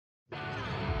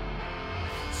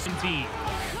Indeed.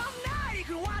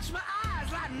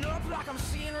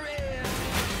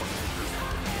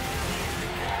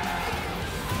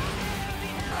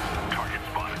 Target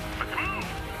spotted. Let's move.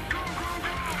 Go, go,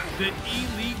 go. The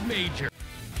Eleague Major.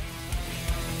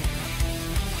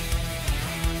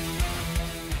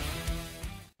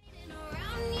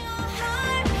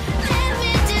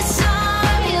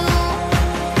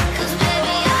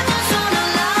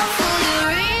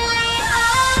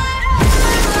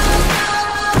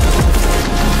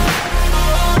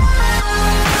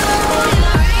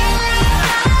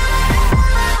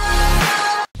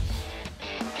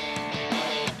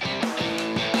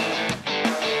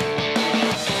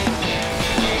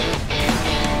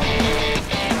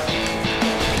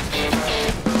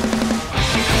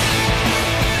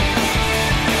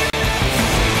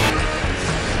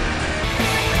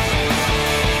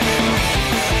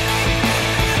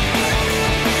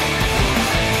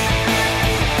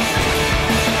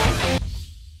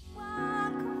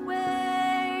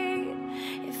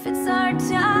 It's our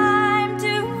time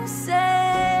to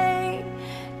say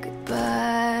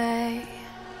goodbye.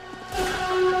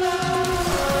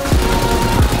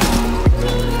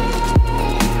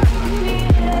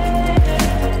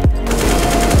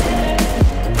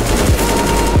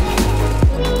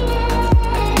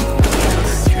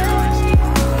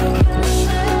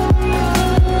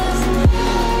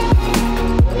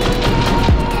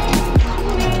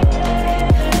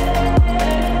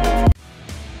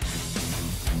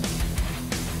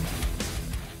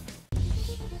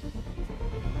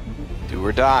 Do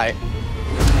or die.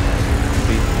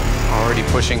 Already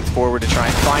pushing forward to try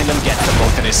and find them, gets them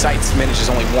both in his sights, manages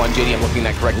only one. JDM looking in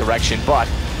that correct direction, but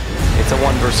it's a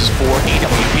 1 versus 4.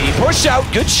 AWP push out,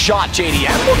 good shot.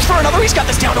 JDM looks for another, he's got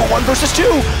this down to 1 versus 2.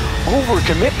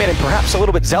 Overcommitment and perhaps a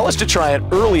little bit zealous to try and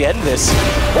early end this.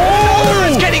 Oh,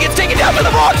 it's getting it taken down to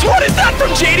the box. What is that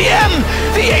from JDM?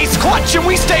 The ace clutch and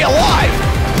we stay alive.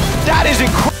 That is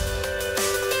incredible.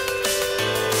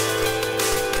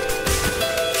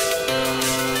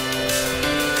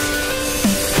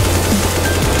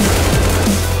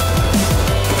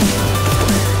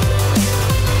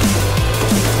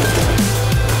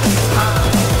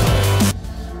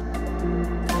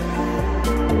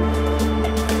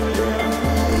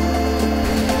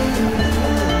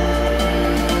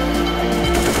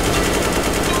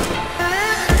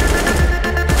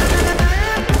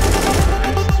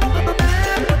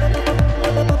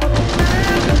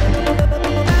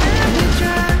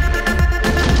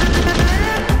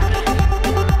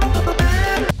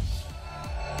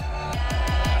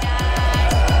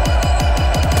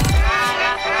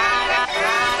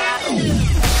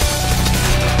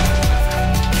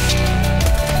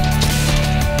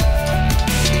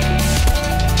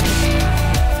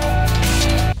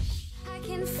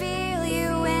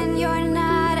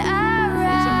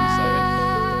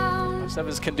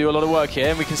 Sevens can do a lot of work here,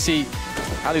 and we can see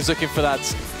Ali's looking for that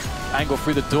angle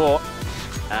through the door,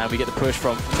 and we get the push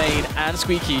from Main and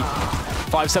Squeaky.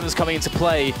 5-7's coming into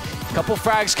play. A couple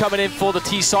frags coming in for the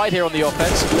T side here on the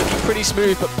offense, looking pretty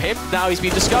smooth, but Pimp, now he's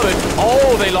been discovered.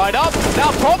 Oh, they line up.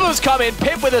 Now problems come in.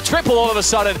 Pimp with a triple all of a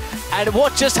sudden, and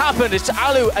what just happened? It's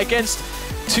Alu against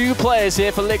 2 players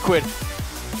here for Liquid.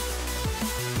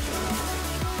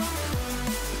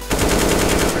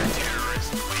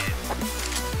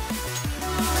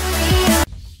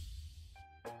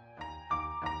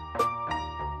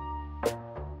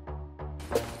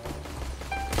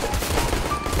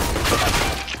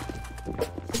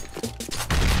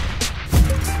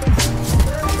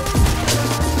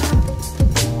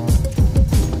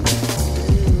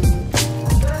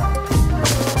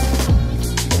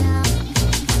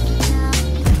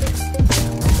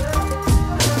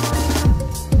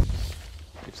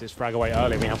 This frag away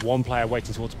early. We have 1 player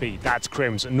waiting towards B. That's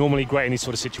Crims. Normally great in these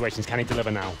sort of situations. Can he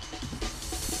deliver now?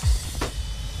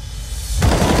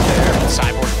 There,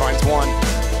 Cyborg finds 1.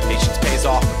 Patience pays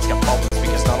off, but he's got problems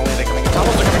because not only are they coming in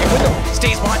tunnels, they're coming in window.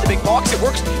 Stays behind the big box, it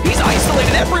works. He's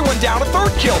isolated everyone down. A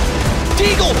 3rd kill.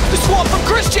 Deagle, the swap from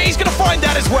Chris J, he's gonna find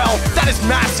that as well. That is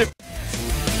massive.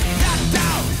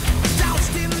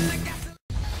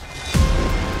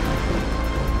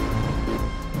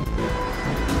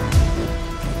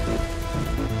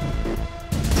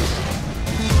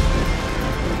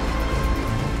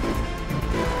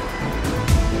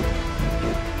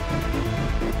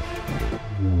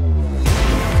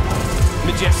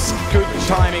 Just good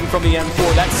timing from the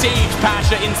M4. That saves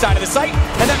Pasha inside of the site,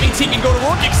 and that means he can go to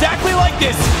work exactly like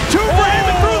this. 2 for him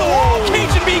and through the wall.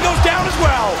 Cajun B goes down as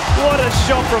well. What a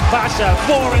shot from Pasha.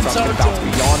 4 in total.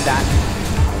 Beyond that,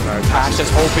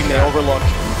 Pasha's hoping they overlook.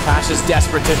 Pasha's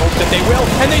desperate to hope that they will,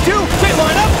 and they do! They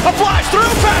line up, a flash through,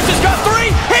 Pasha's got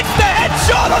 3, hits the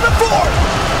headshot on the 4th!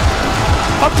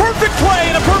 A perfect play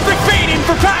and a perfect fading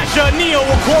for Pasha. Neo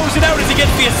will close it out as he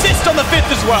gets the assist on the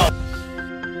 5th as well.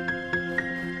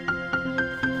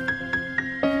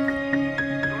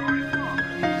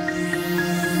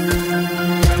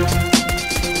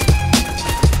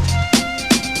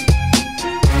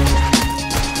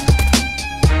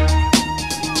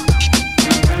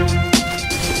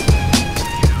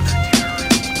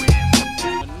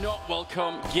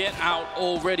 Welcome, get out,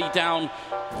 already down.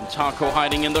 And Taco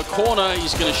hiding in the corner.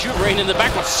 He's going to shoot Rain in the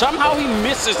back, but somehow he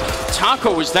misses.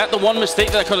 Taco, is that the one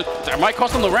mistake that might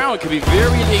cost him the round? It could be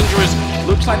very dangerous.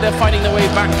 Looks like they're fighting their way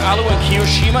back. Alu and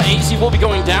Kiyoshima. AC will be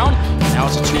going down. Now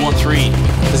it's a 2-on-3.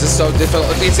 This is so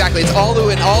difficult. Exactly, it's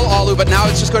Alu and all Alu, but now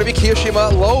it's just going to be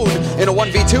Kiyoshima alone in a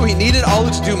 1v2. He needed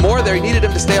Alu to do more there. He needed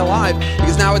him to stay alive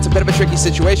because now it's a bit of a tricky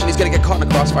situation. He's going to get caught in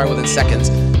a crossfire within seconds.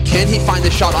 Can he find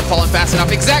the shot on falling fast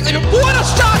enough? Exactly. What a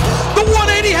shot! The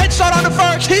 180 headshot on the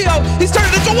far Kyo. He's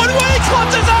turned it into one-way.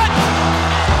 Clutches it!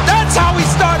 That's how he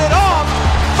started off.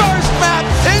 First map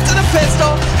into the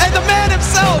pistol, and the man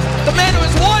himself, the man who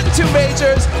has won 2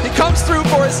 majors, he comes through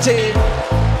for his team.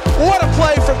 What a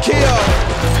play from Kyo.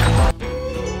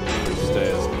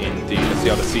 Stairs indeed. Let's see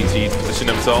how the CTs position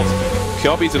themselves.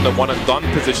 Kyobi's in the one and done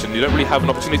position. You don't really have an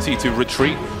opportunity to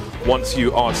retreat once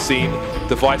you are seen.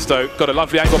 Device though, got a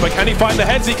lovely angle, but can he find the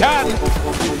heads? He can!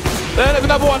 There's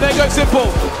another one, there goes Simple.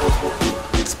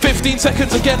 It's 15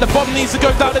 seconds again, the bomb needs to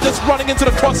go down, and just running into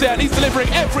the crosshair, and he's delivering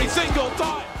every single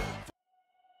time.